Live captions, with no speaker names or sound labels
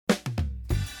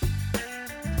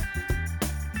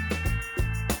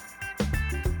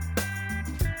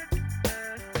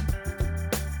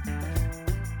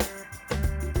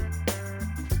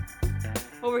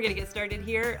Well, we're going to get started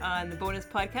here on the bonus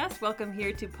podcast. Welcome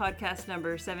here to podcast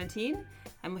number 17.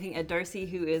 I'm looking at Darcy,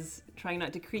 who is trying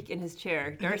not to creak in his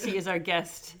chair. Darcy is our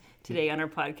guest today on our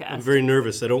podcast. I'm very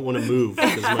nervous. I don't want to move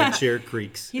because my chair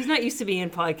creaks. He's not used to being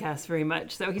in podcasts very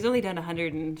much, so he's only done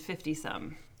 150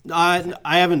 some. I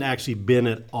haven't actually been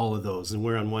at all of those, and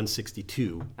we're on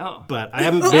 162. Oh. But I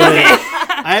haven't been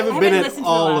I haven't been at listened to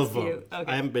all the of last them. few.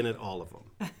 Okay. I haven't been at all of them.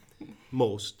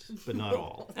 Most, but not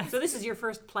all. So this is your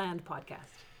first planned podcast.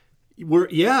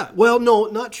 Well, no,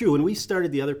 not true. When we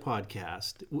started the other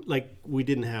podcast, we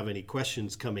didn't have any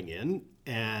questions coming in,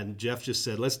 and Jeff just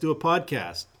said, "Let's do a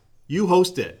podcast. You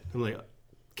host it." I'm like,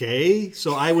 okay.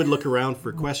 So I would look around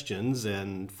for questions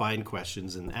and find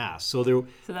questions and ask. So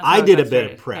I did a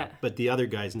bit of prep, but the other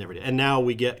guys never did. And now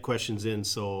we get questions in,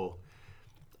 so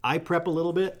I prep a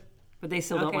little bit. But they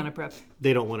still don't want to prep.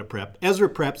 They don't want to prep. Ezra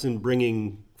preps in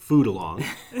bringing food along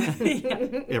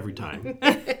every time,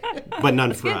 but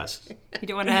none for us. You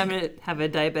don't want to have a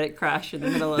diabetic crash in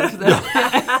the middle of the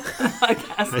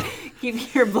podcast.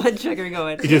 Keep your blood sugar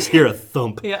going. You just hear a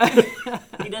thump. Yeah.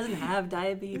 He doesn't have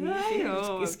diabetes. I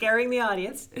know. He's scaring the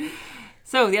audience.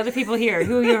 So the other people here,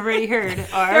 who you've already heard,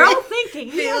 are... They're all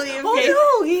thinking, he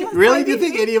has Really? Do you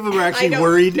think any of them are actually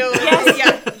worried? No.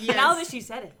 Yes. Yes. Now that she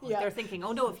said it, they're thinking,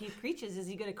 oh no, if he preaches, is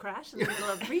he going to crash in the middle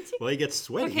of preaching? Well, he gets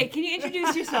sweaty. Okay, can you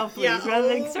introduce yourself, please, Yeah. rather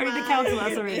than starting to counsel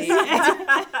us already?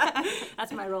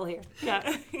 That's my role here.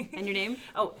 Yeah. And your name?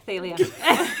 Oh, Thalia.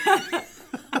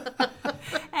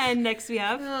 And next we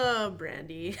have... Oh,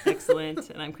 Brandy. Excellent.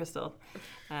 And I'm Crystal.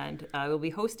 And we'll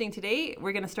be hosting today.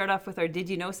 We're going to start off with our Did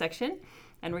You Know section.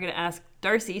 And we're going to ask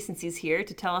Darcy, since he's here,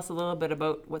 to tell us a little bit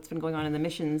about what's been going on in the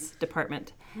missions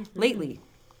department lately.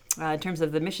 In terms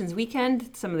of the missions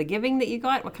weekend, some of the giving that you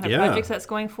got, what kind of projects that's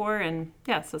going for. And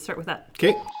so let's start with that.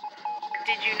 Okay.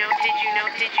 Did you know? Did you know?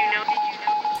 Did you know? Did you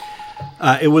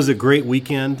know? It was a great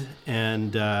weekend.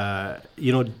 And,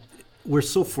 we're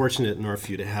so fortunate in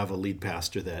Northview to have a lead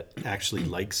pastor that actually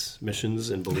likes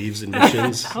missions and believes in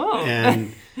missions.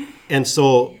 And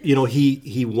so,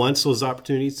 he wants those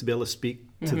opportunities to be able to speak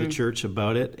to the church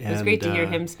about it. It was great to hear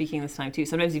him speaking this time, too.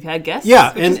 Sometimes you've had guests.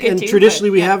 Yeah, which is good and too, traditionally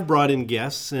we have brought in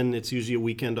guests, and it's usually a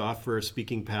weekend off for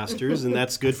speaking pastors, and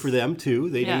that's good for them,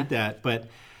 too. They need that. But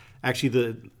actually,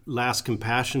 the last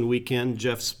Compassion weekend,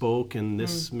 Jeff spoke, and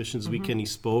this missions weekend he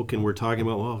spoke, and we're talking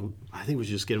about, well, I think we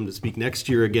should just get him to speak next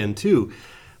year again, too.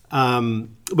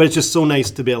 But it's just so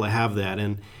nice to be able to have that.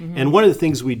 And one of the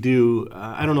things we do,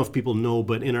 I don't know if people know,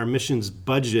 but in our missions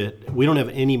budget, we don't have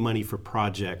any money for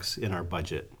projects in our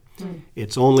budget.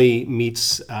 It's only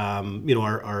meets,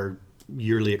 our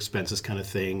yearly expenses kind of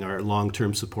thing, our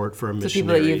long-term support for our missionaries. So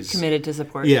people that you've committed to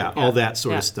support. Yeah, all that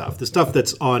sort of stuff. The stuff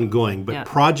that's ongoing. But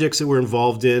projects that we're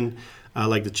involved in,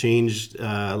 like the Change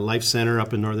Life Center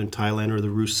up in northern Thailand, or the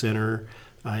Roost Center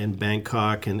in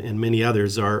Bangkok, and many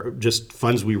others, are just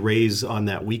funds we raise on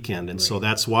that weekend. And so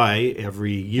that's why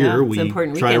every year we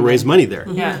try to raise money there.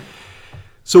 Yeah.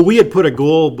 So we had put a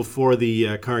goal before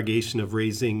the congregation of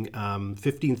raising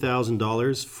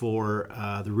 $15,000 for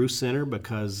the Roost Center,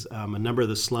 because a number of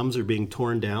the slums are being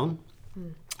torn down.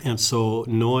 And so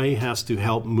NOI has to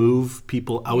help move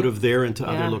people out of there into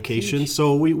other locations. Huge.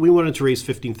 So we wanted to raise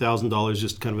 $15,000,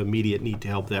 just kind of immediate need to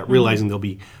help that, realizing there'll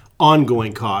be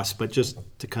ongoing costs, but just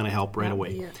to kind of help right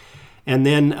away. Yeah. And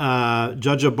then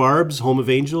Jaja Barb's Home of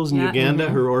Angels in Uganda,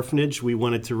 her orphanage, we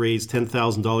wanted to raise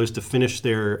 $10,000 to finish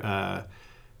their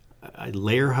a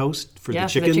layer house for the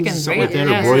chickens, something like that,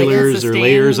 or broilers or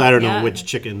layers. I don't know which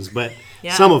chickens, but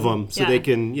some of them, so they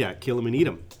can kill them and eat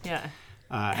them. Yeah.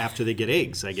 After they get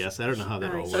eggs, I guess. I don't know how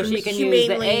that all works. So she can use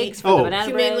the eggs for the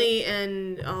banana bread. Humanely,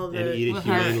 and all the... And eat it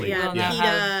humanely. PETA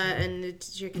and the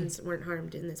chickens weren't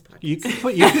harmed in this podcast.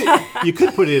 You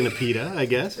could put it in a pita, I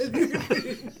guess.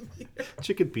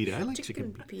 Chicken pita. I like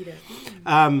chicken pita.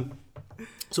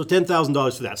 So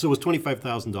 $10,000 for that. So it was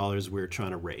 $25,000 we were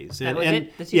trying to raise. That was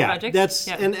it? The two projects?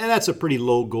 And that's a pretty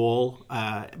low goal,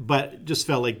 but just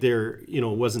felt like there,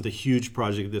 wasn't a huge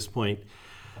project at this point.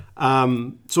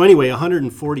 So anyway,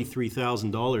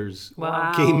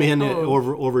 $143,000 came in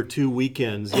over 2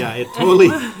 weekends. Yeah, it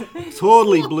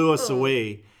totally blew us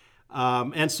away.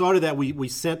 And so out of that, we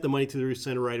sent the money to the Roost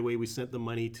Center right away. We sent the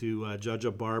money to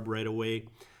Jaja Barb right away.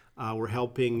 We're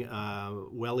helping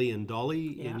Welly and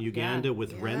Dolly in Uganda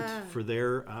with rent for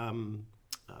their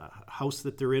house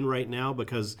that they're in right now,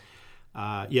 because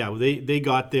they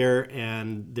got there,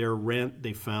 and their rent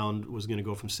they found was going to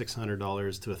go from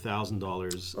 $600 to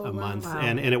 $1,000 a month. Wow.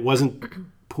 And it wasn't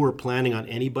poor planning on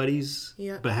anybody's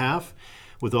behalf.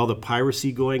 With all the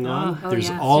piracy going on,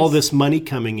 there's this money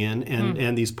coming in,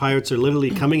 and these pirates are literally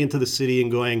coming into the city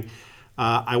and going,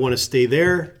 I want to stay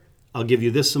there. I'll give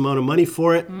you this amount of money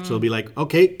for it. So it'll be like,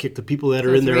 okay, kick the people that are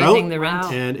in it's there raising out. the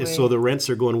rent. And so the rents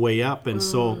are going way up. And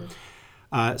so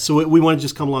we want to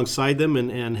just come alongside them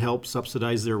and help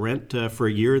subsidize their rent for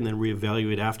a year and then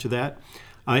reevaluate after that.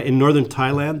 In northern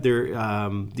Thailand,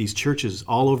 these churches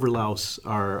all over Laos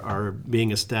are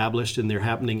being established, and they're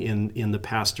happening in the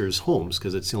pastors' homes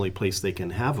because it's the only place they can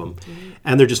have them.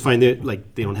 And they're just finding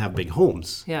that they don't have big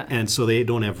homes, and so they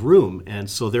don't have room, and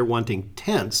so they're wanting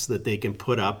tents that they can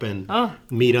put up and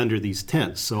meet under these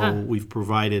tents. So we've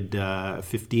provided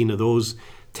 15 of those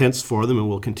tents for them, and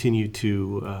we'll continue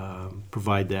to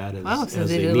provide that as so as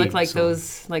they they look need. like So,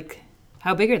 those,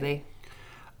 how big are they?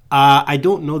 I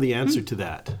don't know the answer to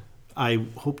that. I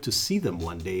hope to see them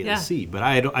one day and see, but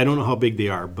I don't know how big they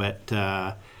are. But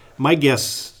my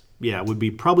guess, would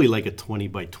be probably like a 20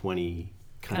 by 20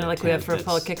 kind of like we have for a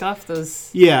fall kickoff, those.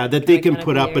 Yeah, that they can kind of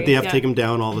put up, but they have to areas. take them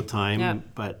down all the time. Yeah.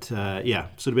 But so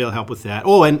to be able to help with that.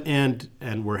 Oh, and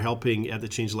we're helping at the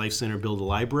Change Life Center build a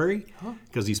library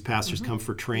because these pastors come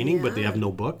for training, but they have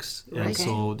no books, and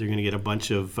so they're going to get a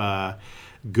bunch of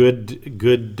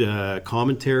good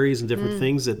commentaries and different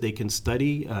things that they can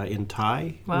study in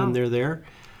Thai when they're there.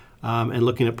 And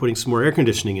looking at putting some more air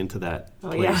conditioning into that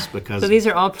place because So these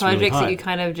are all it's really projects that hot. you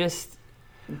kind of just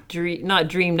not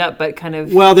dreamed up, but kind of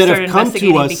that have started come to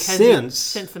investigating us because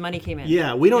since the money came in.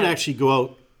 Yeah, we don't actually go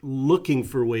out looking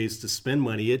for ways to spend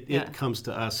money. It comes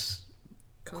to us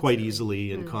quite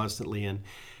easily and constantly. And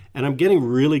I'm getting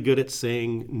really good at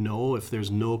saying no if there's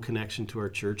no connection to our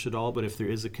church at all. But if there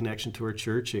is a connection to our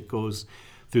church, it goes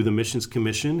through the Missions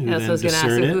Commission, who So I then was going to ask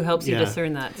discern you, it. who helps you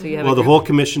discern that? So you have Well, a the group. whole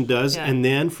commission does, Yeah. and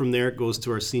then from there it goes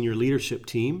to our senior leadership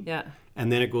team. Yeah. And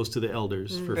then it goes to the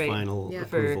elders for Right. final For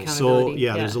approval. So accountability,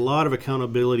 there's a lot of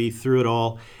accountability through it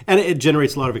all, and it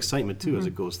generates a lot of excitement too Mm-hmm. as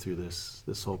it goes through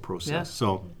this whole process.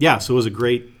 Yeah. So it was a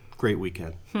great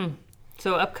weekend.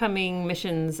 So upcoming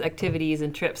missions activities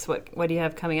and trips, what do you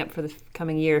have coming up for the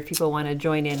coming year if people want to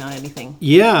join in on anything?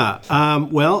 Yeah,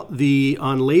 on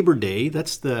Labor Day,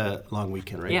 that's the long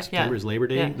weekend, right? Yeah. September is Labor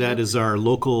Day. Yeah. That is our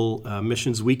local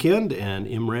missions weekend, and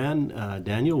Imran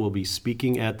Daniel will be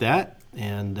speaking at that,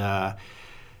 and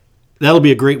that'll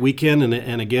be a great weekend.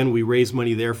 And again, we raise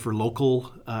money there for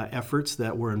local efforts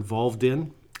that we're involved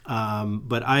in.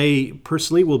 But I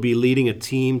personally will be leading a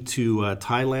team to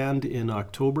Thailand in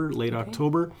October, late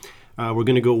October. We're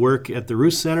going to go work at the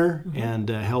Ruth Center and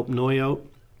help Noi out.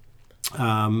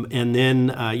 And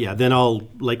then I'll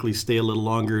likely stay a little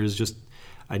longer.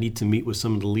 I need to meet with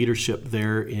some of the leadership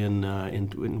there in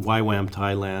YWAM,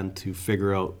 Thailand, to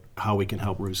figure out how we can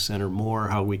help Ruth Center more,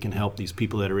 how we can help these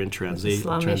people that are in slum issue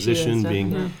and transition,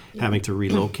 stuff, having to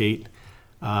relocate.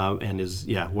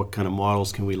 What kind of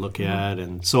models can we look at?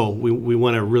 And so we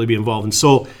want to really be involved. And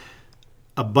so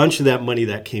a bunch of that money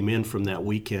that came in from that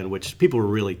weekend, which people were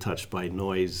really touched by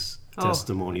Noi's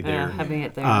testimony there. Having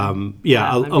it there. A on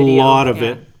video, lot of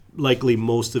yeah. it, likely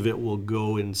most of it will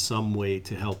go in some way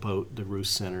to help out the Ruth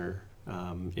Center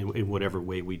in whatever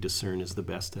way we discern is the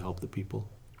best to help the people.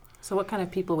 So what kind of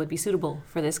people would be suitable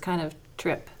for this kind of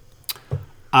trip?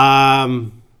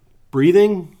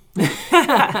 Breathing.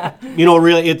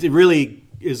 Really, it really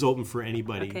is open for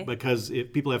anybody Okay. because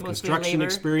if people have Mostly construction labor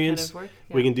experience, kind of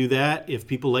work, we yeah. can do that. If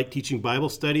people like teaching Bible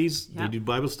studies, Yeah. they do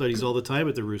Bible studies all the time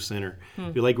at the Ruth Center.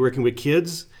 If you like working with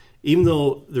kids, even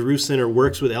though the Ruth Center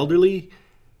works with elderly,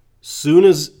 soon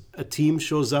as a team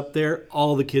shows up there,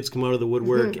 all the kids come out of the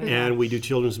woodwork, and we do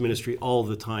children's ministry all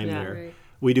the time Yeah. there. Right.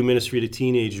 We do ministry to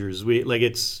teenagers.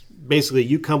 It's basically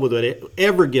you come with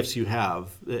whatever gifts you have,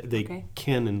 they Okay.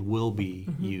 can and will be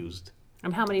used.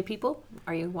 And how many people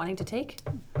are you wanting to take?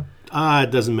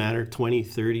 It doesn't matter, 20,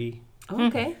 30.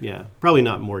 Okay. Yeah, probably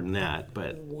not more than that,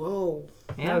 but Whoa.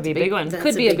 That would be a big one. That's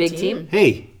Could be a big team.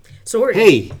 hey,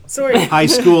 Sorry. Sorry. high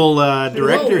school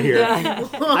director Whoa. here.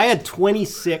 I had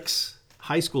 26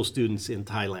 high school students in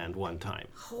Thailand one time.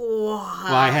 Well,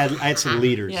 I had some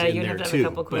leaders Yeah, in you'd there have to have too. a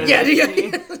couple but- quiz.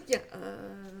 Yeah.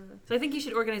 So I think you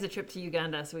should organize a trip to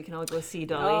Uganda so we can all go see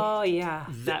Dolly. Oh, yeah.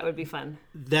 That would be fun.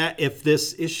 That if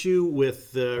this issue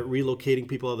with relocating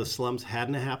people out of the slums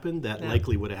hadn't happened, that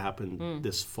likely would have happened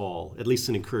this fall. At least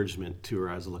an encouragement tour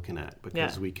I was looking at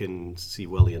because we can see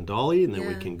Willie and Dolly, and then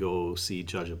we Yeah. can go see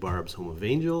Judge Barb's Home of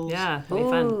Angels. Yeah, that'd be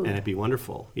fun. And it'd be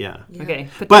wonderful. Yeah. Okay.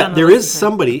 put that on But the there list is of things.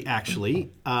 somebody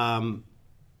actually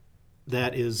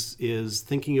that is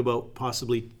thinking about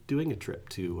possibly doing a trip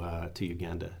to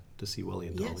Uganda to see Willie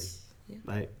and Dolly. Yes.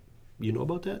 Yeah. You know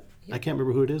about that? I can't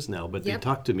remember who it is now, but they Yep.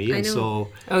 talked to me, I and know. so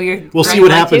Oh, you're. we'll see Brian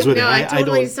what White happens too? with it. No, I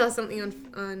totally don't. saw something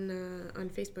on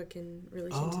Facebook in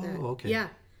relation to that. Oh, okay. Yeah.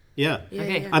 Yeah.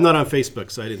 Okay. I'm not on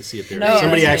Facebook, so I didn't see it there. No,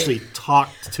 Somebody that's actually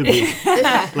talked to me,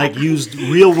 like used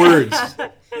real words,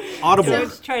 audible.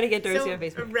 Let's try to get Darcy So on a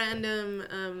Facebook.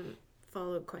 random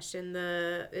follow-up question.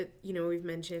 We've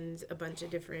mentioned a bunch of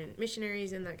different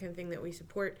missionaries and that kind of thing that we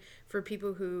support. For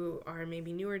people who are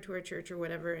maybe newer to our church or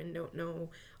whatever and don't know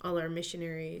all our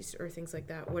missionaries or things like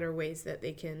that, what are ways that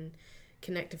they can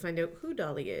connect to find out who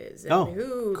Dolly is and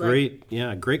who? Great.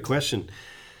 Yeah, great question.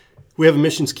 We have a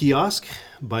missions kiosk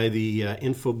by the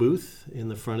info booth in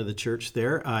the front of the church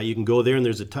there. You can go there, and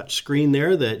there's a touch screen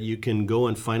there that you can go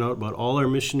and find out about all our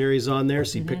missionaries on there,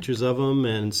 see pictures of them,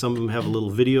 and some of them have a little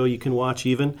video you can watch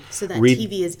even. So that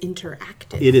TV is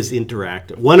interactive. It is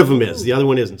interactive. One of them is. The other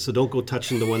one isn't. So don't go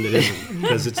touching the one that isn't,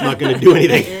 because it's not going to do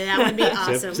anything. That would be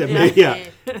awesome.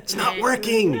 It's not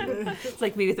working. It's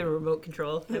like me with a remote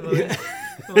control.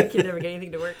 I can never get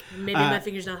anything to work. Maybe my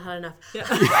finger's not hot enough.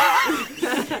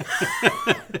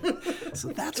 So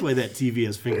that's why that TV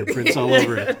has fingerprints all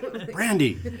over it.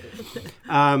 Brandy.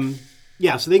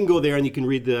 So they can go there and you can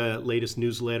read the latest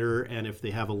newsletter, and if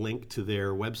they have a link to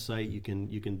their website, you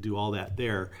can do all that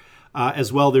there.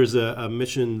 As well, there's a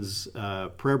missions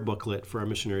prayer booklet for our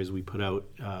missionaries we put out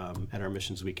at our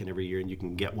missions weekend every year, and you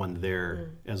can get one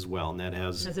there as well. And that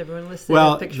has everyone listed.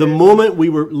 well, the moment we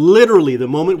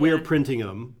were printing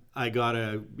them, I got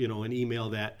an email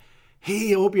that,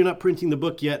 hey, I hope you're not printing the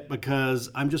book yet because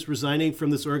I'm just resigning from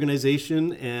this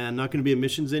organization and not going to be in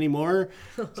missions anymore.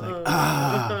 It's like,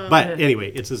 But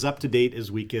anyway, it's as up to date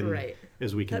as we can make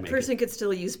That it. person could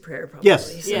still use prayer, probably.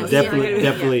 Yes, So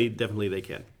definitely they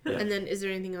can. Yeah. And then is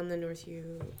there anything on the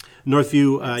Northview?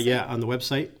 Northview, on the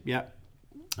website, yeah.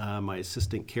 My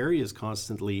assistant, Carrie, is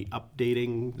constantly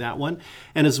updating that one.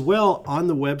 And as well, on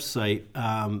the website,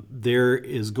 there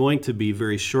is going to be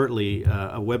very shortly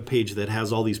a web page that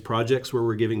has all these projects where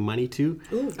we're giving money to.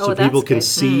 So people can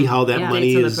see how that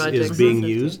money is being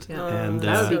used. Yeah. And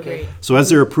that would be great. so as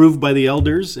they're approved by the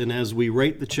elders and as we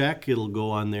write the check, it'll go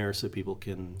on there so people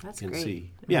can great.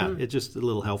 see. Yeah, it's just a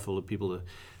little helpful to people to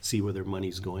see where their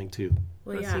money's going to.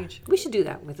 Well, That's huge. We should do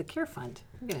that with the Care Fund.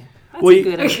 Yeah. That's Well, a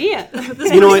good idea.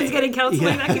 This You know person's what? getting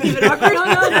counseling. That could be a bit awkward. No.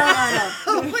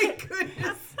 Oh my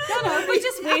goodness. No, but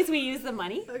just ways we use the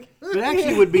money. But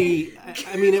actually would be,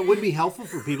 it would be helpful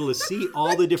for people to see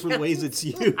all the different ways it's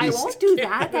used. I won't do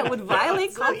that. That would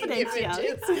violate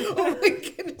confidentiality. Oh my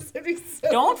goodness. That'd be so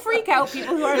Don't freak out,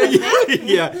 people who are listening.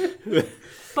 Yeah.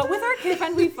 But with our Care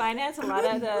Fund, we finance a lot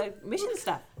of the mission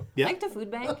stuff. Yeah. Like the food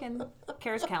bank and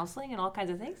CARES counseling and all kinds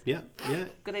of things. Yeah.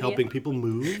 Good idea. Helping people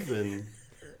move and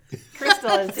Crystal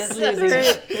is just losing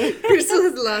it. Crystal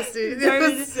has lost it. That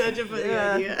was such a funny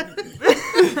idea.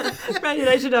 Brandon,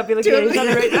 I should not be looking at each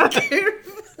other right now.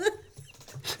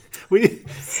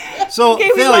 So, Okay,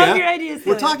 we love Thalia, your ideas.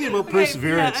 we're Thalia. talking about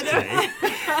perseverance today.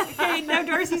 Okay, now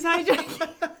Darcy's hijacking.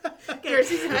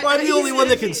 Well, I'm the only one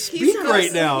that can speak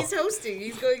right now. He's hosting.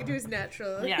 He's going to his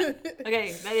natural. Yeah.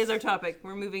 Okay, that is our topic.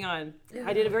 We're moving on.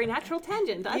 I did a very natural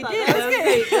tangent. I thought did. that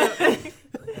was That was great.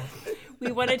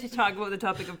 We wanted to talk about the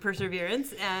topic of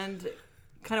perseverance and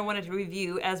kind of wanted to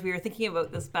review, as we were thinking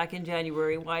about this back in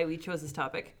January, why we chose this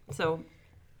topic. So,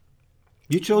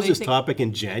 You chose this topic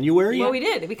in January? well, we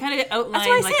did. We kind of outlined That's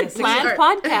what I like said. a Planned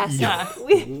podcast.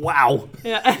 Yeah. Wow.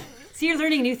 Yeah. So you're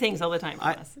learning new things all the time from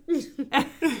us. This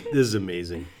is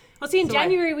amazing. Well, see, in So why?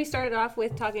 January we started off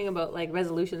with talking about like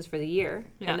resolutions for the year,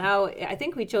 Yeah. and now I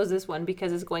think we chose this one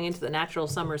because it's going into the natural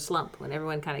summer slump when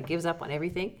everyone kind of gives up on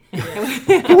everything.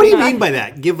 What do you mean by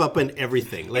that? Give up on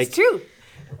everything? Like, It's true.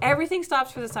 Everything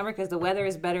stops for the summer because the weather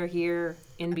is better here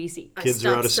in BC. Kids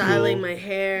are out of school. styling my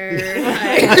hair.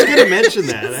 I was going to mention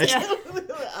that.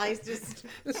 I just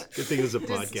Good thing it's a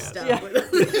podcast. stop with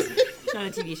it. Not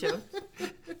a TV show.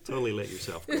 Totally let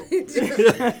yourself go.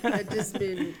 I just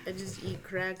eat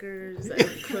crackers. I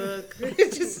cook.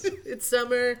 It's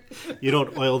summer. You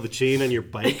don't oil the chain on your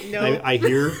bike? No. I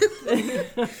hear.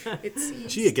 It's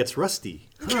Gee, it gets rusty.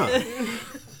 Huh. it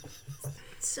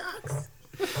sucks.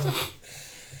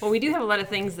 Well, we do have a lot of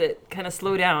things that kind of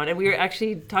slow down, and we were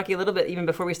actually talking a little bit even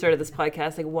before we started this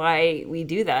podcast, like why we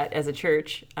do that as a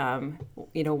church.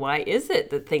 Why is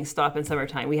it that things stop in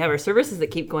summertime? We have our services that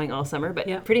keep going all summer,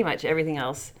 but pretty much everything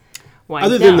else winds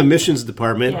Other than down. the missions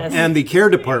department Yes. and the care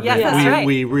department, Yeah, that's right.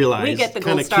 we realize We get the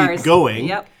kind gold of stars. keep going.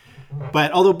 Yep.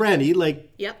 But although Brandy,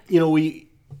 Yep.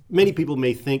 many people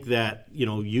may think that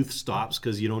youth stops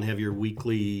because you don't have your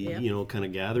weekly Yep. kind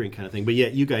of gathering kind of thing, but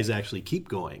yet you guys actually keep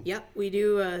going. Yep, we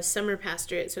do a summer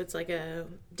pastorate, so it's like a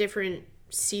different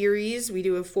series. We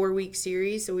do a 4-week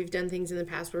series, so we've done things in the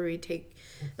past where we take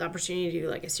the opportunity to do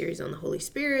like a series on the Holy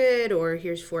Spirit, or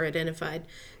here's 4 identified.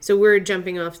 So we're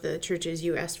jumping off the churches.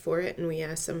 You asked for it, and we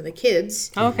asked some of the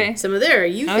kids. Oh, okay. Some of their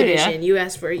youth Oh, yeah. edition. You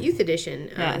asked for a youth edition.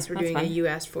 Yeah, So we're that's doing a fun. You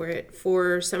asked for it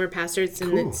for summer pastors,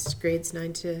 and it's grades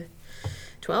 9 to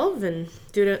 12, and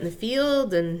do it out in the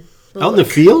field and. Out in the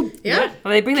field? Yeah.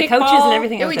 Well, they bring the Kickball. couches and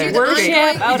everything Yeah, out we there. do the That's great.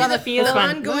 ongoing, out we do on the field. The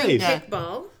Fun. ongoing Nice.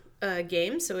 kickball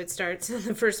game. So it starts.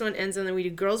 The first one ends, and then we do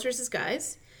girls versus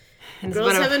guys. And it's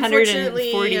Girls about have 140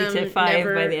 unfortunately to 5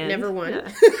 never, by the end. never won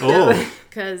Oh,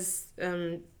 because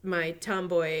my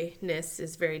tomboyness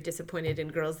is very disappointed in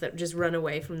girls that just run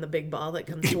away from the big ball that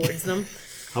comes towards them.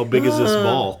 how big is this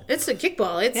ball? It's a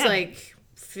kickball. It's Yeah. like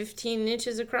 15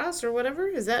 inches across or whatever.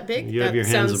 Is that big? You have That your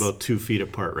hands sounds- about 2 feet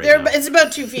apart right They're, now. it's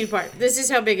about 2 feet apart. This is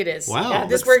how big it is. Wow. Yeah,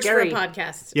 this That's works scary. for a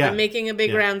podcast. Yeah. I'm making a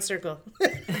big Yeah. round circle.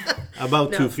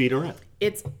 About No. 2 feet around.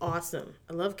 It's awesome.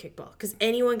 I love kickball because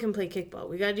anyone can play kickball.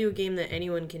 We got to do a game that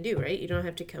anyone can do, right? You don't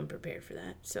have to come prepared for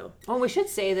that. So, Oh, we should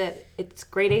say that it's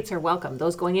grade 8s are welcome.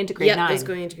 Those going into grade yeah, 9. that's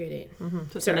going into grade 8. So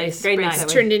it's a Sorry, nice grade break nine. that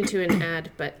It's way. turned into an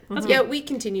ad, but yeah, we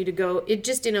continue to go. It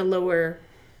just in a lower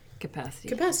capacity.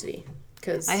 capacity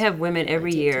because I have women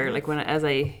every year, like as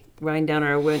I wind down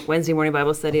our Wednesday morning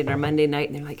Bible study and our Monday night,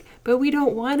 and they're like, "But we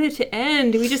don't want it to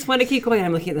end. We just want to keep going." And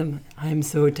I'm looking at them. I'm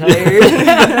so tired.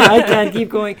 I can't keep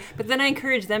going. But then I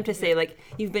encourage them to say, like,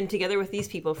 "You've been together with these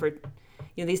people for,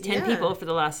 these 10 Yeah. people for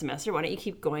the last semester. Why don't you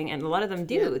keep going?" And a lot of them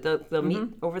do. They'll meet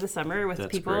over the summer with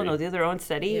That's people, and great. they'll do their own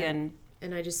study, Yeah. and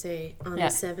And I just say on Yeah.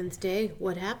 the 7th day,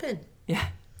 what happened? yeah.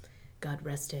 God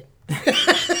rested.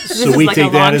 So is we like a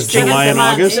take that long as string July of and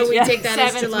months. August? So we Yeah. take that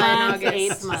as 7th July and month, August.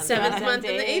 8th month. 7th Seventh month and the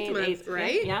day, 8th month, eighth,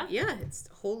 right? yeah. Yeah, it's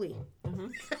holy.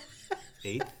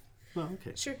 8? Oh,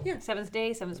 okay. Sure, yeah. 7th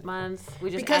day, 7th month. We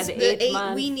just Because add the the 8th eight,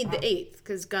 month. we need the 8th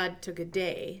because God took a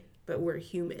day, but we're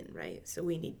human, right? So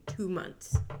we need 2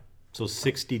 months. So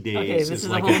 60 days Okay, this is is a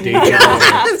like whole a new day job.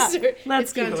 job.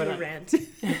 Let's It's gone keep to going a on.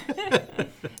 rant.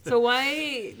 So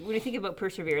why, when you think about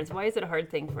perseverance, why is it a hard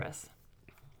thing for us?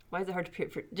 Why is it hard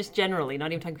just generally,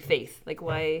 not even talking faith? Like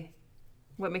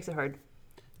what makes it hard? Do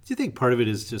you think part of it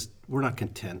is just we're not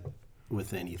content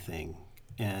with anything,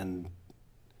 and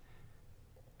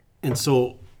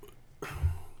so,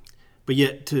 but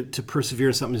yet to persevere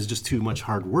in something is just too much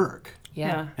hard work,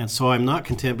 Yeah. and so I'm not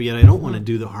content, but yet I don't want to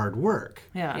do the hard work,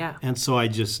 Yeah. Yeah. and so I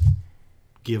just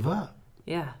give up.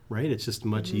 Yeah. Right? It's just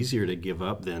much easier to give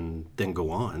up than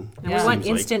go on. And Yeah. we want Seems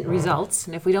like- instant results.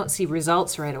 And if we don't see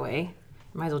results right away,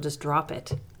 might as well just drop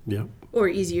it. Yeah. Or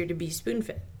easier to be spoon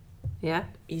fed. Yeah.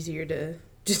 Easier to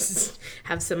just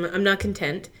have some. I'm not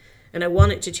content and I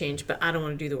want it to change, but I don't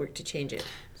want to do the work to change it.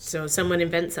 So someone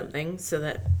invents something so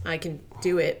that I can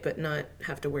do it, but not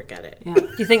have to work at it. Yeah. Do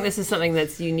you think this is something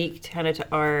that's unique kind of to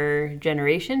our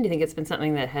generation? Do you think it's been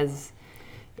something that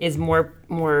is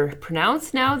more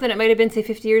pronounced now than it might have been, say,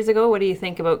 50 years ago? What do you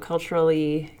think about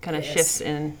culturally kind of Yes. shifts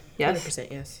in, yes?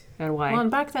 100% yes. And why? Well, and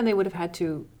back then they would have had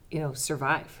to,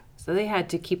 survive. So they had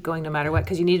to keep going no matter what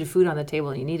because you needed food on the table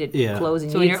and you needed Yeah. clothes and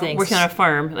so you when needed you're things. working on a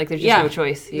farm, like there's just Yeah. no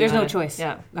choice. You There's no gotta- choice.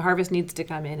 Yeah. The harvest needs to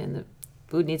come in and the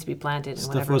food needs to be planted and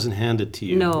Stuff whatever. wasn't handed to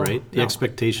you, No, right? The no.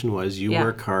 expectation was you Yeah.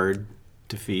 work hard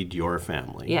to feed your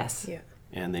family. Yes. Yeah.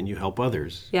 And then you help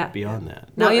others Yeah. beyond that.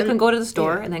 Now Well, you and- can go to the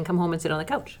store yeah. and then come home and sit on the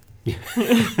couch. Yeah.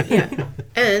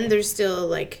 And there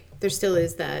still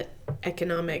is that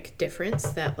economic difference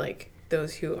that like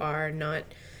those who are not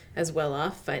as well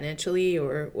off financially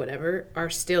or whatever are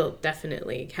still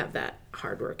definitely have that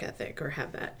hard work ethic or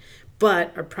have that,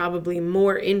 but are probably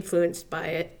more influenced by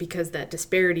it because that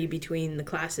disparity between the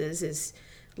classes is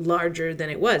larger than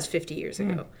it was 50 years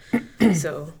ago.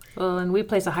 So Well, and we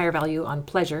place a higher value on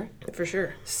pleasure. for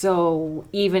sure. So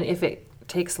even if it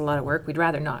takes a lot of work, we'd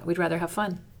rather not. We'd rather have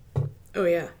fun. Oh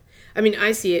yeah. I mean,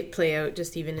 I see it play out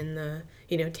just even in the,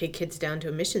 take kids down to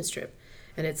a mission trip.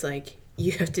 And it's like,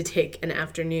 you have to take an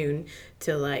afternoon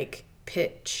to like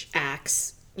pitch,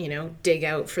 axe, dig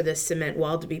out for this cement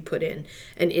wall to be put in.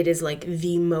 And it is like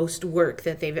the most work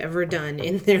that they've ever done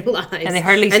in their lives. And they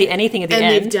hardly see anything at the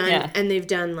and end. They've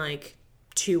done like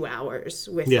 2 hours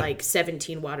with Yeah. like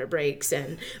 17 water breaks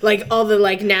and like all the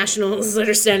like nationals that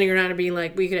are standing around and being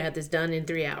like, we could have had this done in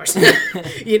 3 hours, and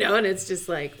it's just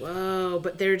like, whoa,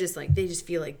 but they're just like, they just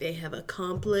feel like they have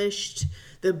accomplished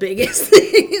the biggest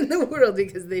thing in the world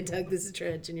because they dug this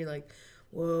trench, and you're like,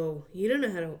 whoa, you don't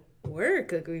know how to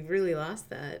work. Like we've really lost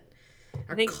that.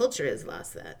 Our think- culture has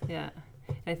lost that. Yeah.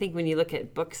 And I think when you look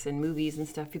at books and movies and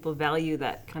stuff, people value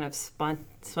that kind of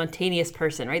spontaneous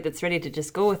person, right? That's ready to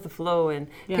just go with the flow and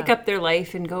pick Yeah. up their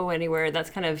life and go anywhere. That's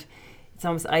kind of, it's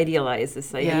almost idealized,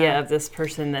 this idea Yeah. of this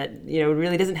person that,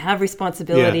 really doesn't have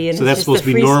responsibility. Yeah, And so it's that's just supposed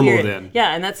the to be free normal spirit. then.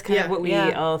 Yeah, and that's kind of Yeah. what we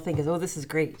Yeah. all think is, this is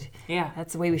great. Yeah.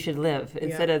 That's the way we should live.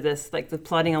 Instead of this, like the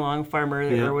plodding along farmer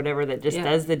Yeah. or whatever that just Yeah.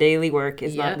 does the daily work.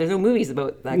 Is Yeah. not. There's no movies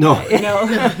about that No.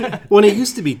 guy. Well, and it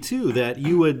used to be too that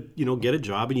you would, get a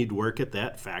job and you'd work at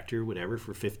that factory or whatever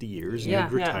for 50 years and Yeah.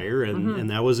 you'd retire, and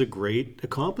that was a great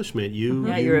accomplishment. You,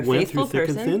 Yeah, you you're a went through faithful thick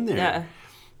person. and thin there. Yeah.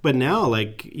 But now,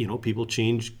 people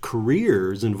change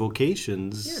careers and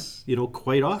vocations,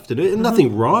 quite often. And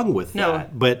nothing wrong with No.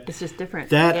 that. But It's just different.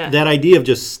 that Yeah. that idea of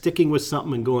just sticking with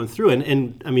something and going through,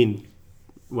 and I mean,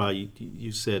 well,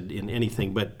 you said in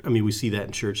anything, but I mean, we see that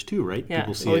in church too, right? Yeah.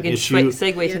 People see Well, we an can issue,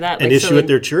 segue to that. an like, issue so at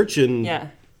their church, and Yeah.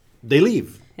 they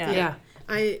leave. Yeah. Yeah.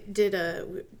 I did a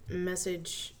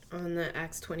message on the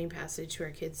Acts 20 passage to our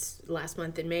kids last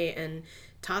month in May, and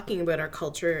talking about our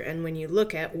culture, and when you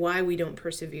look at why we don't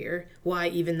persevere, why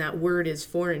even that word is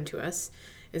foreign to us,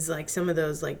 is like some of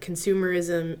those like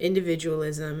consumerism,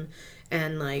 individualism,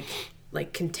 and like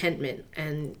contentment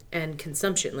and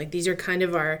consumption. Like these are kind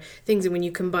of our things, and when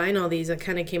you combine all these, I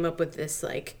kind of came up with this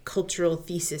like cultural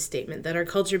thesis statement that our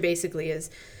culture basically is,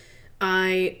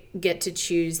 I get to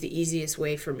choose the easiest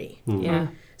way for me. Yeah.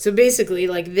 So basically,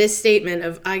 like this statement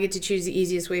of I get to choose the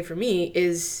easiest way for me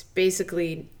is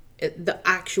basically the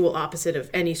actual opposite of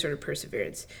any sort of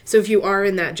perseverance. So if you are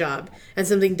in that job and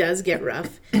something does get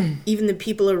rough, even the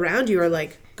people around you are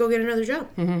like, go get another job.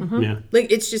 Yeah.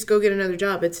 Like it's just go get another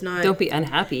job. It's not. Don't be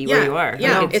unhappy Yeah, where you are.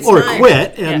 yeah, Like, it's Or not-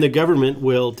 quit, and Yeah. the government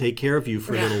will take care of you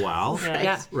for a little while, Yeah.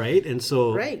 Yeah. right? And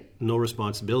so, Right. no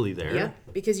responsibility there. Yeah,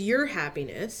 because your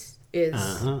happiness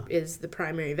is the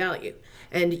primary value,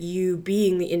 and you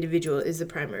being the individual is the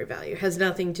primary value. It has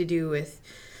nothing to do with,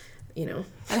 And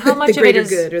how much the of it greater is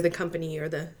good or the company or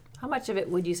the. How much of it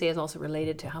would you say is also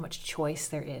related to how much choice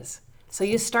there is? So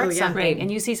you start Oh, yeah. something Right. and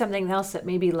you see something else that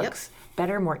maybe looks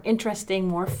better, more interesting,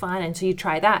 more fun, and so you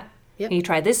try that. Yep. And you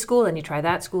try this school, and you try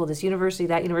that school, this university,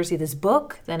 this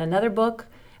book, then another book.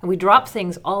 And we drop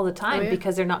things all the time Oh, yeah.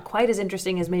 because they're not quite as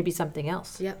interesting as maybe something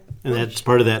else. Yeah. And that's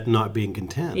part of that not being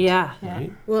content. Yeah.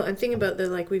 Right? Well, I'm thinking about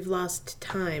we've lost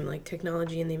time, like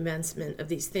technology and the advancement of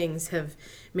these things have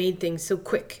made things so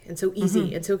quick and so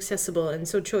easy and so accessible and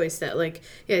so choice that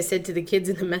I said to the kids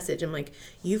in the message, I'm like,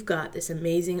 you've got this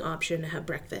amazing option to have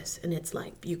breakfast. And it's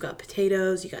like, you've got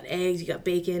potatoes, you got eggs, you got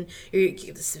bacon, you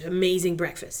get this amazing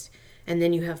breakfast. And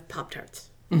then you have Pop-Tarts.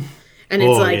 And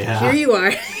it's here you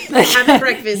are, having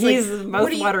breakfast. He's what do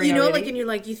mouth-watering you know, already. and you're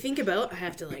like, you think about, I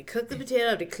have to cook the potato, I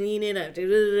have to clean it, I have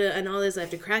to and all this, I have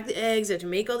to crack the eggs, I have to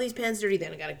make all these pans dirty,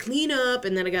 then I gotta clean up,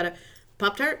 and then I gotta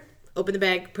Pop-Tart, open the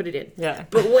bag, put it in. Yeah.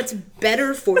 But what's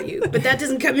better for you? But that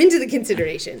doesn't come into the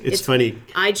consideration. It's funny.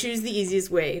 I choose the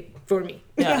easiest way for me.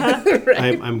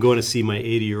 I'm going to see my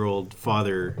 80-year-old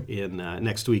father in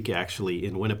next week, actually,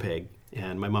 in Winnipeg.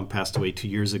 And my mom passed away 2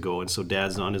 years ago, and so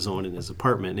Dad's on his own in his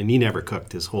apartment, and he never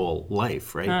cooked his whole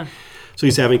life, right? So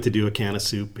he's having to do a can of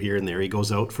soup here and there. He goes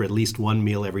out for at least one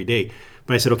meal every day.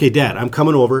 But I said, okay, Dad, I'm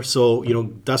coming over, so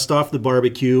dust off the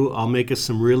barbecue. I'll make us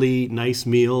some really nice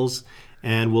meals,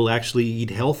 and we'll actually eat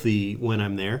healthy when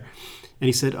I'm there. And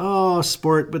he said, oh,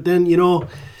 sport, but then,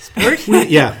 Sport?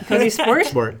 yeah. Because he's sport?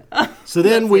 Sport. So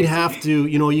then we'd have to,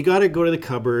 you got to go to the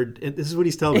cupboard. And this is what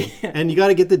he's telling me. And you got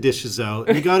to get the dishes out.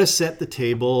 And you got to set the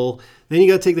table. Then you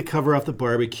got to take the cover off the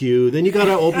barbecue. Then you got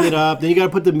to open it up. Then you got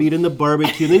to put the meat in the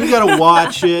barbecue. Then you got to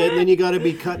watch it. Then you got to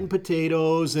be cutting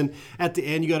potatoes. And at the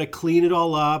end, you got to clean it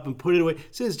all up and put it away.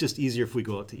 So it's just easier if we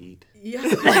go out to eat. Yeah.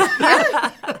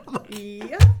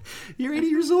 Yeah. You're 80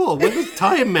 years old. What does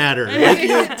time matter? You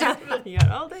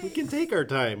got all day. We can take our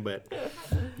time, but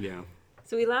yeah.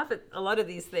 So we laugh at a lot of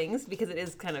these things because it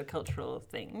is kind of cultural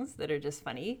things that are just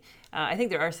funny. I think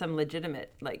there are some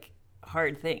legitimate,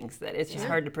 hard things that it's just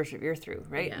hard to persevere through,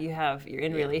 right? Yeah. You're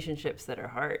in relationships that are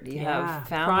hard. You Yeah. have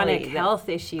family Chronic that- health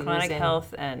issues chronic and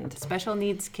health, and special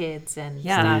needs kids and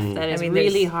Yeah. stuff that I is mean, really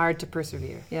there's- hard to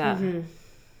persevere. yeah.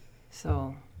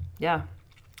 So, yeah.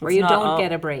 Or It's you not don't all-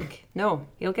 get a break. No.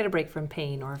 You don't get a break from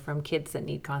pain or from kids that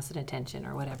need constant attention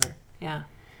or whatever. Yeah.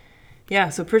 Yeah,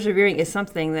 so persevering is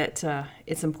something that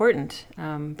it's important,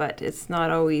 but it's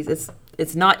not always,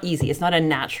 it's not easy. It's not a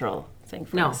natural thing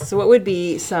for No. us. So what would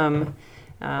be some,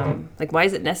 why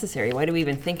is it necessary? Why do we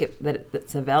even think that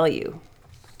it's a value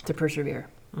to persevere?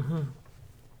 I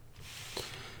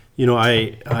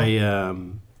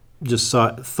just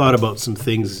thought about some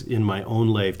things in my own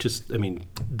life,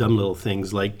 dumb little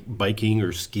things like biking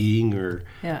or skiing, or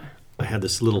Yeah. I had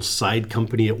this little side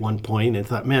company at one point and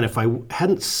thought, man, if I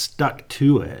hadn't stuck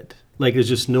to it, like there's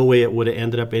just no way it would have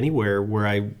ended up anywhere where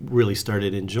I really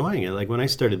started enjoying it. Like when I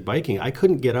started biking, I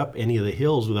couldn't get up any of the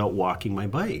hills without walking my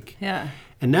bike. Yeah.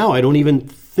 And now I don't even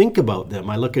think about them.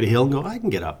 I look at a hill and go, I can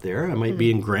get up there. I might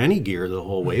be in granny gear the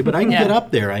whole way, but I can Yeah. get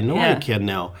up there. I know I Yeah. can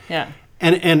now. Yeah.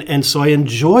 And so I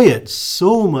enjoy it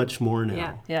so much more now.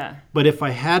 Yeah. Yeah. But if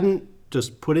I hadn't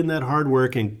just put in that hard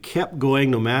work and kept going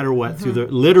no matter what, through the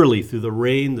literally through the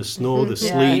rain, the snow, the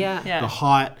sleet, Yeah. Yeah. the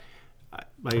hot,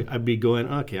 I'd be going,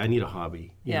 okay, I need a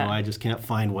hobby. You Yeah. know, I just can't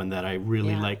find one that I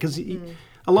really Yeah. like. Because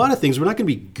a lot of things we're not going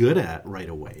to be good at right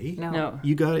away. No.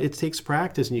 You got it takes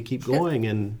practice and you keep going.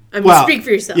 And I mean, speak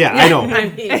for yourself. Yeah, I know. I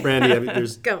mean, Brandy, I mean,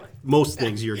 there's go. most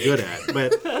things you're good at.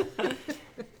 But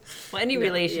Well, any Yeah.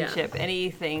 relationship,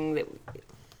 anything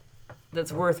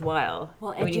that's worthwhile.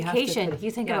 Well, I mean, you have to education. put-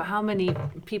 You think yeah. about how many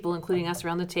people, including us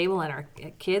around the table and our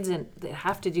kids, and that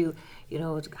have to do,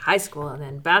 high school and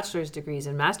then bachelor's degrees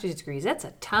and master's degrees. That's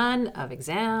a ton of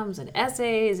exams and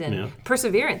essays and Yeah.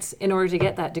 perseverance in order to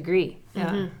get that degree.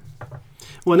 Yeah.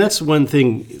 Well, and that's one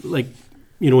thing, like,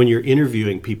 when you're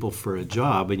interviewing people for a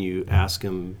job and you ask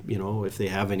them, if they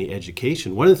have any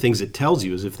education, one of the things it tells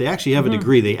you is if they actually have a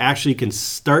degree, they actually can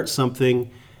start something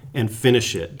and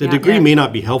finish it. The Yeah. degree Yeah. may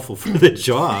not be helpful for the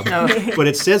job, but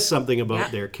it says something about Yeah.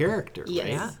 their character, Yes.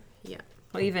 right? Yeah.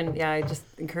 Well, even, I just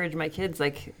encourage my kids,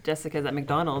 like Jessica's at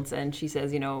McDonald's, and she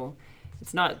says,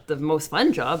 it's not the most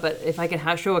fun job, but if I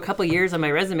can show a couple years on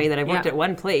my resume that I've worked Yeah. at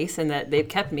one place and that they've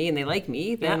kept me and they like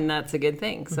me, then Yeah. that's a good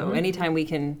thing. So anytime we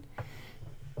can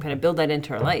kind of build that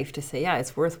into our life to say,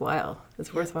 it's worthwhile.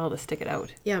 It's worthwhile to stick it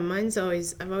out. Yeah, I've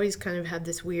always kind of had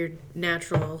this weird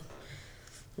natural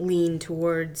lean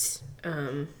towards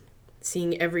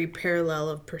seeing every parallel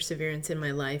of perseverance in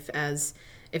my life as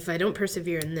if I don't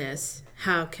persevere in this,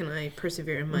 how can I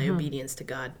persevere in my obedience to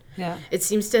God? Yeah. It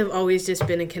seems to have always just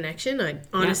been a connection. I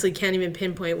honestly can't even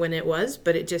pinpoint when it was,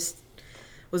 but it just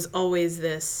was always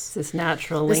It's this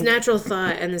natural link. this natural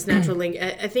thought and this natural link.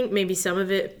 I think maybe some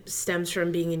of it stems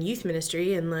from being in youth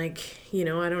ministry and I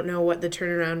don't know what the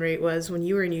turnaround rate was when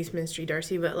you were in youth ministry,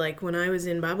 Darcy, but when I was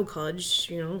in Bible college,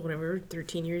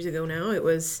 13 years ago now, it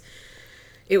was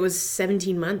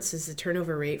 17 months is the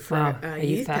turnover rate for Wow, a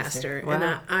youth pastor. Wow.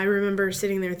 And I remember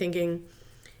sitting there thinking,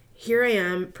 here I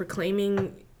am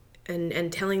proclaiming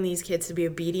and telling these kids to be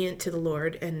obedient to the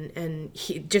Lord and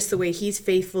just the way he's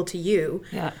faithful to you.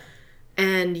 Yeah.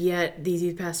 And yet these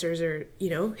youth pastors are,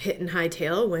 hitting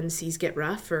hightail when seas get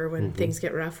rough or when things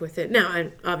get rough with it. Now,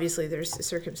 and obviously there's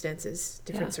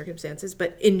different circumstances,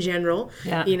 but in general,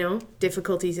 Yeah.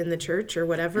 difficulties in the church or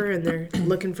whatever, and they're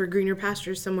looking for greener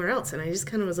pastures somewhere else. And I just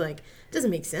kind of was like, it doesn't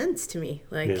make sense to me.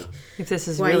 Yeah. If this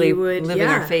is why really you would living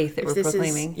our faith that if we're this is-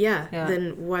 proclaiming. yeah, Yeah.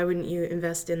 then why wouldn't you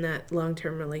invest in that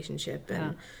long-term relationship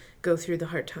and Yeah. go through the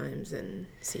hard times and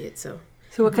see it? So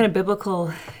So what kind of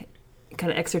biblical kind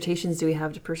of exhortations do we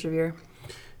have to persevere?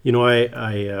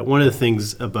 I one of the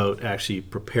things about actually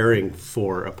preparing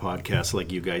for a podcast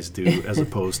like you guys do, as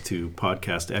opposed to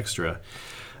Podcast Extra,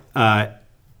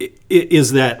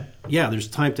 is that there's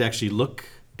time to actually look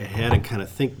ahead and kind of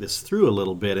think this through a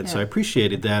little bit, and so I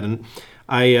appreciated that, and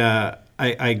I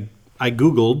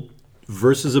Googled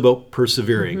verses about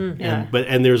persevering, Yeah.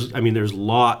 and there's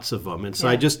lots of them, and so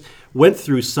I Yeah. just went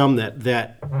through some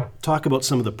that talk about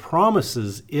some of the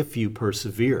promises if you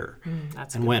persevere,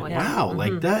 That's a and good went, point. wow,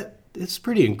 like that, it's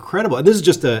pretty incredible. And this is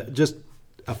just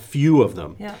a few of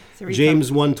them. Yeah, so read James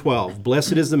 1:12,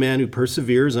 blessed is the man who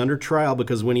perseveres under trial,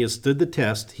 because when he has stood the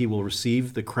test, he will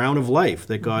receive the crown of life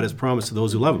that God has promised to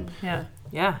those who love him. Yeah.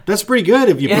 Yeah. That's pretty good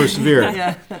if you persevere.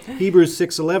 Yeah. Hebrews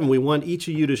 6:11, we want each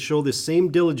of you to show the same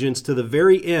diligence to the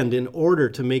very end in order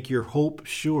to make your hope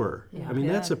sure. I mean,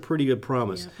 that's a pretty good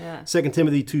promise. Yeah. 2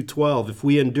 Timothy 2:12, if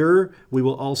we endure, we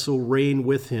will also reign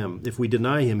with him. If we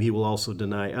deny him, he will also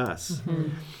deny us.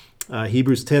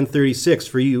 Hebrews 10:36,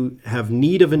 for you have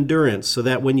need of endurance, so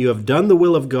that when you have done the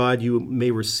will of God, you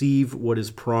may receive what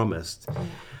is promised.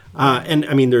 And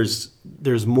I mean,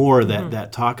 there's more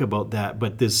that talk about that,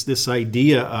 but this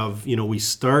idea of, we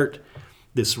start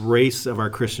this race of our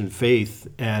Christian faith,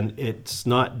 and it's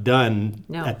not done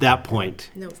No. at that point.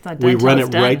 no. It's not done We till run it's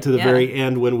it done. right to the Yeah. very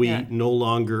end when we Yeah. no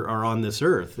longer are on this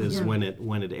earth is when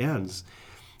it ends.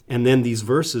 And then these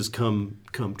verses come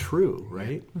true,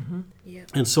 right? Yeah.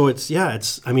 And so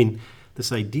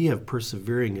this idea of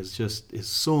persevering is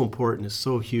so important, is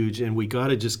so huge, and we got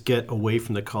to just get away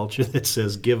from the culture that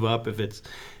says give up if it's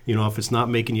not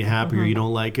making you happy or you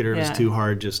don't like it or if Yeah. it's too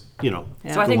hard, just So I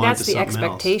go think on that's to the something else.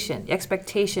 expectation. The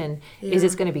expectation is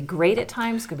it's going to be great at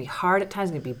times, it's going to be hard at times,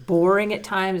 it's going to be boring at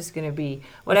times, it's going to be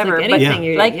whatever. like but anything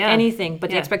you're- like yeah. anything. But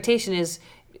the Yeah. expectation is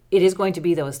it is going to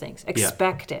be those things.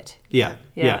 Expect it. Yeah.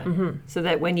 Yeah. So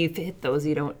that when you hit those,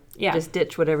 you don't Yeah. just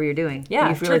ditch whatever you're doing. Yeah,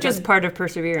 You feel like church is- that's part of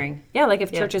persevering. Yeah, like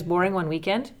if Yeah. church is boring one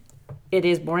weekend, it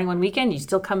is boring one weekend. You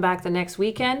still come back the next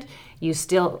weekend. You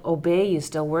still obey. You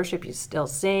still worship. You still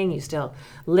sing. You still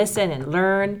listen and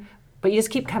learn. But you just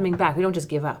keep coming back. We don't just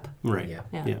give up. Right. Yeah.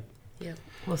 Yeah. Yeah. Yeah.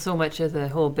 Well, so much of the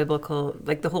whole biblical,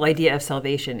 like the whole idea of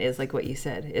salvation is like what you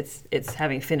said. It's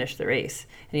having finished the race.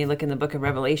 And you look in the book of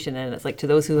Revelation, and it's like to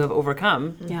those who have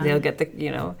overcome, Yeah. they'll get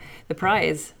the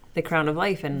prize, the crown of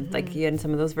life, and like you had in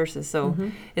some of those verses. So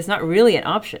it's not really an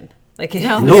option. Like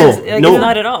No, it's no.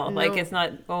 not at all. Like No. it's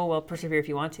not. Oh well, persevere if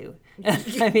you want to.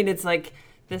 I mean, it's like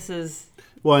this is.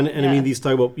 Well, and I Yeah. mean, these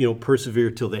talk about,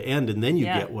 persevere till the end, and then you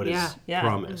Yeah. get what is Yeah. Yeah.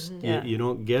 promised. Yeah. You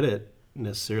don't get it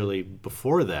necessarily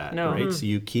before that, No. right? So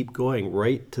you keep going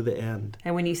right to the end.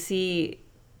 And when you see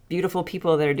beautiful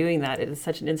people that are doing that, it is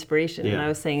such an inspiration. And Yeah. I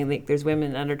was saying, like, there's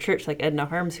women at our church, like Edna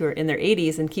Harms, who are in their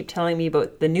 80s and keep telling me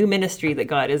about the new ministry that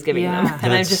God is giving them. Yeah.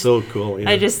 And That's so cool. Yeah.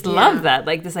 I just Yeah. love that.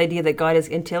 Like this idea that God is,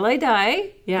 until I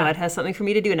die, Yeah. God has something for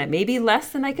me to do. And it may be less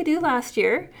than I could do last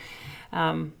year.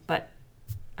 But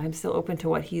I'm still open to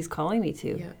what he's calling me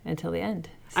to Yeah. until the end.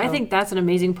 I So- think that's an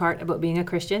amazing part about being a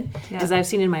Christian, Yeah. as I've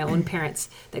seen in my own parents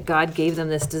that God gave them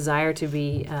this desire to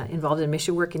be involved in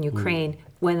mission work in Ukraine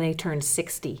when they turned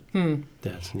 60.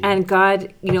 That's neat. And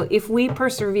God, if we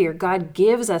persevere, God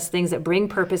gives us things that bring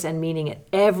purpose and meaning at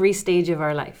every stage of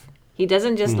our life. He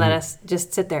doesn't just let us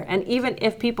just sit there. And even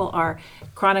if people are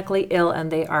chronically ill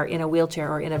and they are in a wheelchair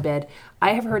or in a bed,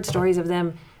 I have heard stories of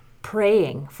them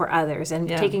praying for others and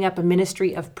Yeah. taking up a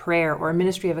ministry of prayer or a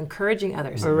ministry of encouraging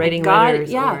others. Or writing God,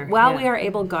 letters or- while yeah. we are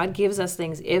able, God gives us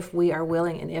things if we are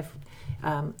willing and if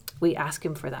we ask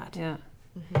Him for that. Yeah.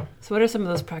 So, what are some of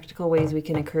those practical ways we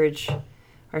can encourage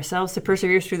ourselves to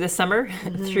persevere through this summer,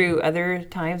 through other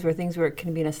times where things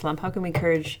can be in a slump? How can we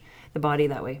encourage the body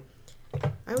that way?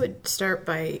 I would start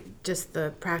by just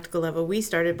the practical level. We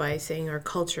started by saying our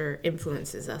culture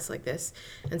influences us like this.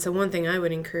 And so one thing I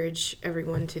would encourage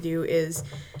everyone to do is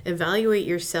evaluate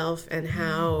yourself and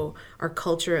how our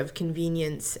culture of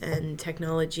convenience and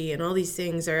technology and all these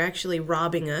things are actually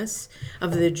robbing us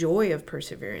of the joy of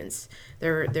perseverance.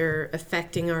 They're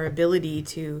affecting our ability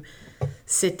to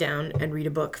sit down and read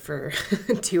a book for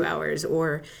 2 hours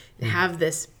or have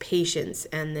this patience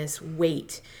and this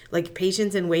wait. Like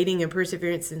patience and waiting and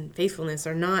perseverance and faithfulness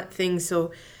are not things.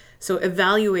 So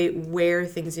evaluate where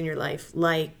things in your life,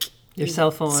 like Your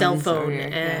cell phone.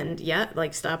 and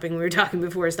like stopping, we were talking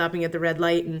before, stopping at the red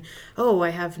light and, I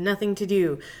have nothing to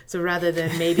do. So rather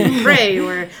than maybe pray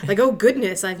or like, oh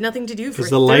goodness, I have nothing to do for 'Cause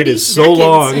the light 30 is so seconds.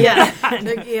 long. Yeah.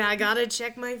 Like, I gotta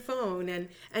check my phone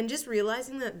and just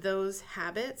realizing that those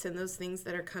habits and those things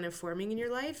that are kind of forming in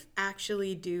your life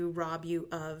actually do rob you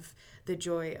of the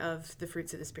joy of the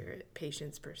fruits of the Spirit,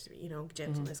 patience,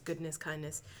 gentleness, goodness,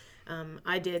 kindness.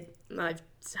 I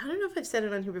don't know if I've said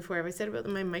it on here before. Have I said about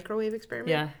my microwave experiment?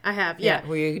 Yeah. I have. Yeah.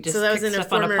 Where you just so that cook was in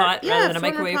stuff on a former, pot rather than a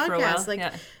former microwave for a while. podcast. Like,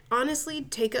 Yeah. honestly,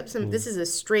 take up some. This is a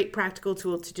straight practical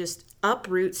tool to just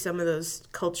uproot some of those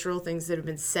cultural things that have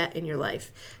been set in your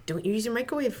life. Don't use your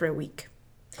microwave for a week.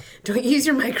 Don't use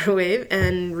your microwave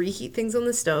and reheat things on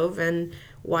the stove and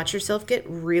watch yourself get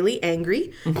really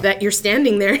angry that you're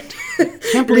standing there.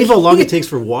 Can't believe how long it takes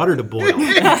for water to boil.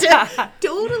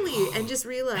 Totally. And just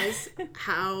realize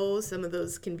how some of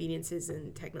those conveniences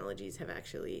and technologies have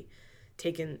actually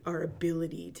taken our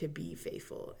ability to be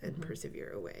faithful and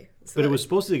persevere away. So But it was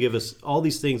supposed to give us all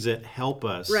these things that help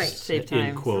us, Right. Save in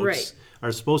time. quotes, Right.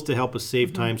 are supposed to help us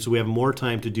save time so we have more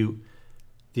time to do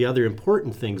the other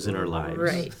important things in our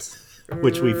lives,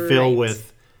 which we fill Right.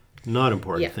 with not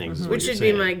important things. is what Which you're should be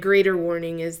saying. my greater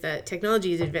warning is that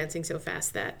technology is advancing so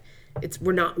fast that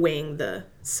we're not weighing the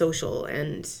social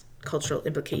and cultural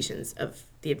implications of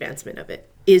the advancement of it.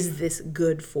 Is this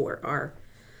good for our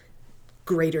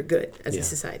greater good as a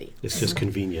society? It's just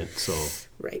convenient, so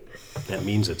Right. that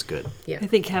means it's good. I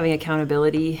think having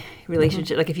accountability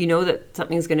relationship, like if you know that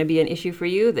something's going to be an issue for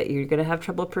you, that you're going to have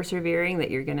trouble persevering, that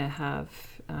you're going to have,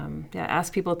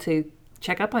 ask people to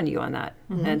check up on you on that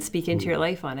and speak into your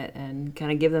life on it and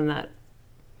kind of give them that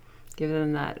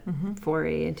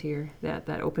foray into that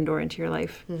open door into your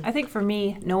life. I think for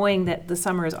me, knowing that the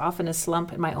summer is often a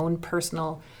slump in my own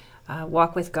personal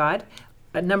walk with God,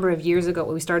 a number of years ago,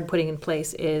 what we started putting in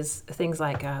place is things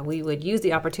like we would use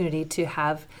the opportunity to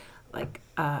have like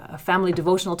a family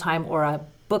devotional time or a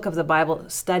book of the Bible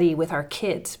study with our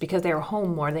kids because they're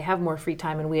home more, they have more free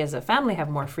time, and we as a family have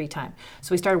more free time.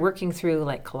 So we started working through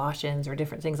like Colossians or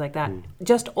different things like that,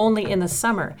 just only in the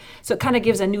summer. So it kind of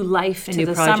gives a new life to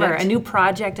the summer, a new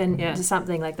project and to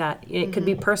something like that. It could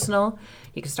be personal.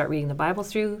 You could start reading the Bible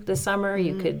through the summer.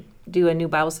 You could do a new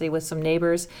Bible study with some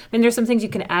neighbors. I mean, there's some things you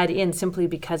can add in simply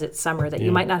because it's summer that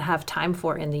you might not have time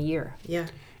for in the year. Yeah.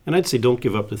 And I'd say don't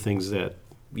give up the things that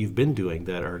you've been doing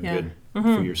that are good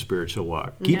for your spiritual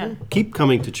walk. Keep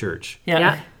coming to church.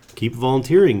 Yeah. Keep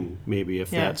volunteering, maybe,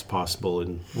 if that's possible,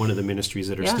 in one of the ministries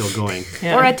that are still going.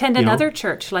 Or attend another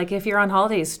church. Like if you're on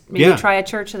holidays, maybe try a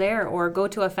church there, or go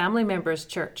to a family member's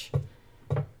church.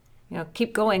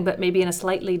 Keep going, but maybe in a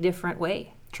slightly different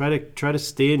way. Try to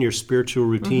stay in your spiritual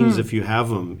routines if you have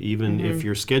them, even if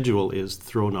your schedule is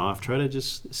thrown off. Try to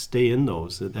just stay in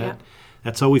those.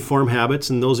 That's how we form habits,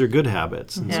 and those are good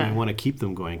habits. And so you want to keep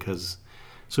them going, because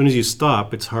as soon as you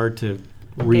stop, it's hard to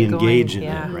re-engage in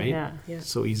it, right? Yeah. It's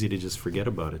so easy to just forget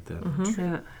about it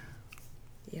then.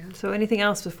 Yeah. So anything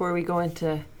else before we go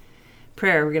into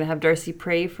prayer? We're going to have Darcy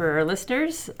pray for our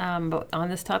listeners on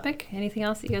this topic. Anything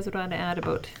else that you guys would want to add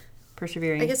about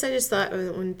persevering? I guess I just thought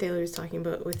when Taylor was talking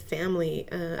about with family,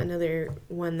 another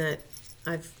one that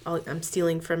I'm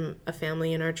stealing from a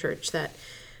family in our church that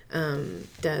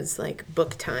does like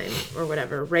book time or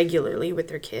whatever regularly with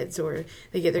their kids, or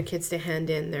they get their kids to hand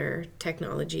in their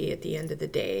technology at the end of the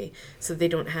day so they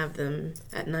don't have them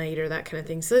at night or that kind of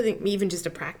thing. So I think even just a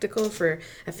practical for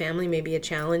a family, maybe a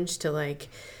challenge to like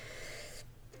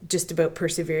just about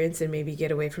perseverance and maybe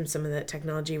get away from some of that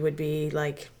technology would be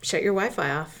like shut your Wi-Fi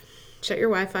off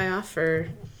for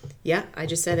I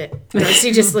just said it.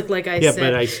 Darcy just looked like I said. Yeah,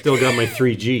 but I still got my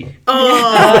 3G.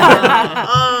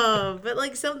 But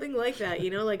like something like that,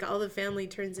 like all the family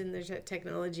turns in their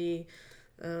technology.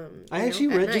 I actually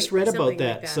just read about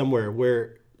that somewhere,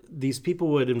 where these people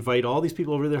would invite all these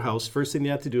people over to their house. First thing they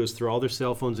have to do is throw all their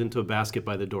cell phones into a basket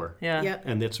by the door. Yeah.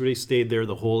 And that's where they stayed there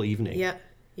the whole evening.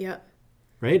 Yeah.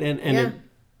 Right? And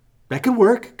that could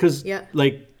work, because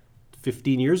like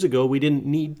 15 years ago, we didn't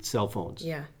need cell phones.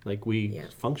 Yeah. Like we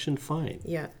functioned fine.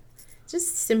 Yeah.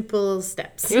 Just simple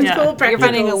steps. You're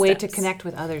finding a way to connect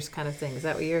with others, kind of thing. Is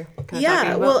that what you're kind of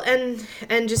talking about? Well,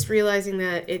 and just realizing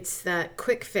that it's that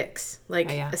quick fix.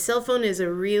 Like a cell phone is a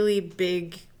really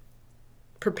big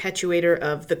perpetuator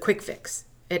of the quick fix.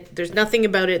 There's nothing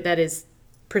about it that is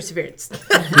perseverance,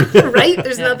 right?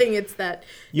 There's nothing. It's that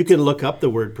you can look up the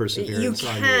word perseverance you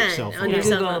on your cell phone. On your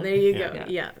cell phone. There you go.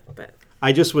 Yeah. But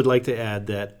I just would like to add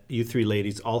that you three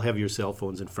ladies all have your cell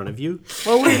phones in front of you.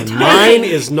 Well, and mine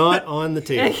is not on the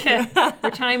table.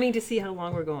 We're timing to see how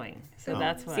long long we're going. So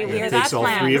that's why. See, it takes all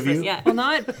three of you? Well,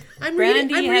 not. I'm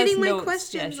Brandy reading my notes.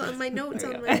 questions Yeah, on my notes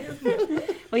on my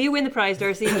Well, you win the prize,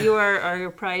 Darcy. You are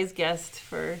our prize guest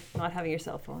for not having your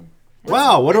cell phone.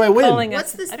 Wow, what do I win?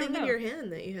 What's this thing in your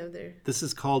hand that you have there? This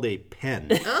is called a pen.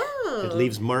 Oh. It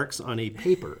leaves marks on a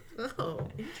paper Oh,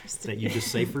 interesting. that you just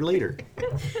save for later.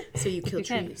 So you kill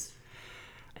can. trees.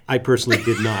 I personally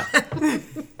did not.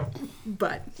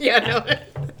 But, no.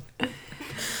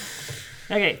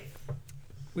 Okay.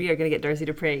 We are going to get Darcy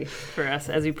to pray for us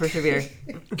as we persevere.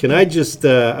 Can I just,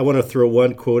 I want to throw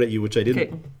one quote at you, which I didn't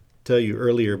Okay. tell you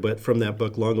earlier, but from that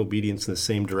book, Long Obedience in the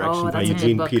Same Direction by that's a good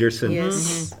Eugene book. Peterson.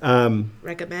 Yes.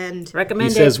 Recommend. He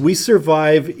says, we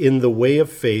survive in the way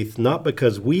of faith, not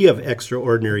because we have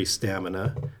extraordinary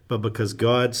stamina, but because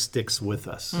God sticks with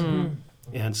us.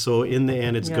 And so in the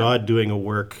end, it's God doing a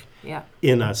work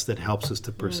in us that helps us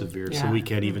to persevere. So we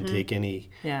can't even take any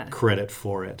credit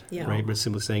for it, right? But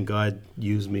simply saying, God,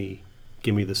 use me,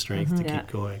 give me the strength to keep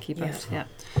going. Keep us. Yeah.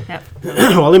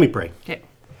 Well, let me pray. Okay.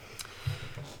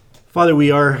 Father,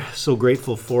 we are so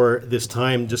grateful for this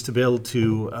time just to be able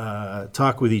to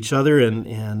talk with each other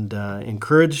and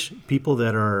encourage people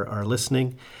that are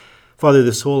listening. Father,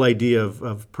 this whole idea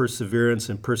of perseverance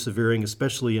and persevering,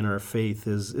 especially in our faith,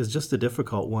 is just a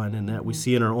difficult one, in that we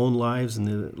see in our own lives and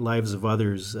the lives of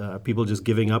others, people just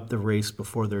giving up the race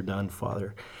before they're done,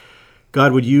 Father.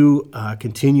 God, would you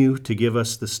continue to give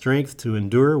us the strength to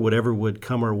endure whatever would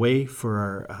come our way for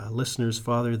our listeners,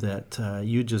 Father, that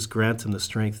you just grant them the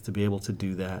strength to be able to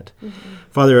do that.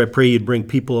 Father, I pray you'd bring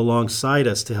people alongside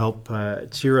us to help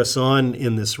cheer us on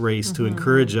in this race, to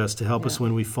encourage us, to help us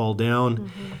when we fall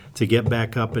down, to get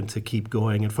back up and to keep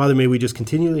going. And Father, may we just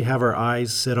continually have our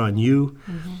eyes set on you,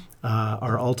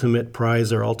 our ultimate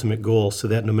prize, our ultimate goal, so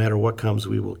that no matter what comes,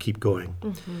 we will keep going.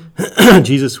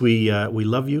 Jesus, we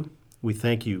love you. We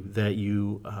thank you that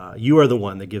you are the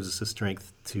one that gives us the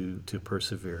strength to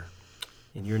persevere.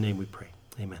 In your name we pray.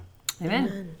 Amen.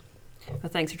 Amen.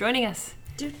 Well, thanks for joining us.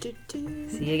 Do, do, do.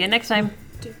 See you again next time.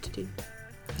 Do, do, do.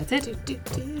 That's it.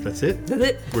 That's it? That's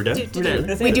it. We're done? We're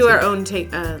done. We do our own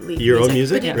lead Your own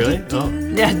music. music? Really? Oh.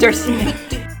 Yeah, Darcy.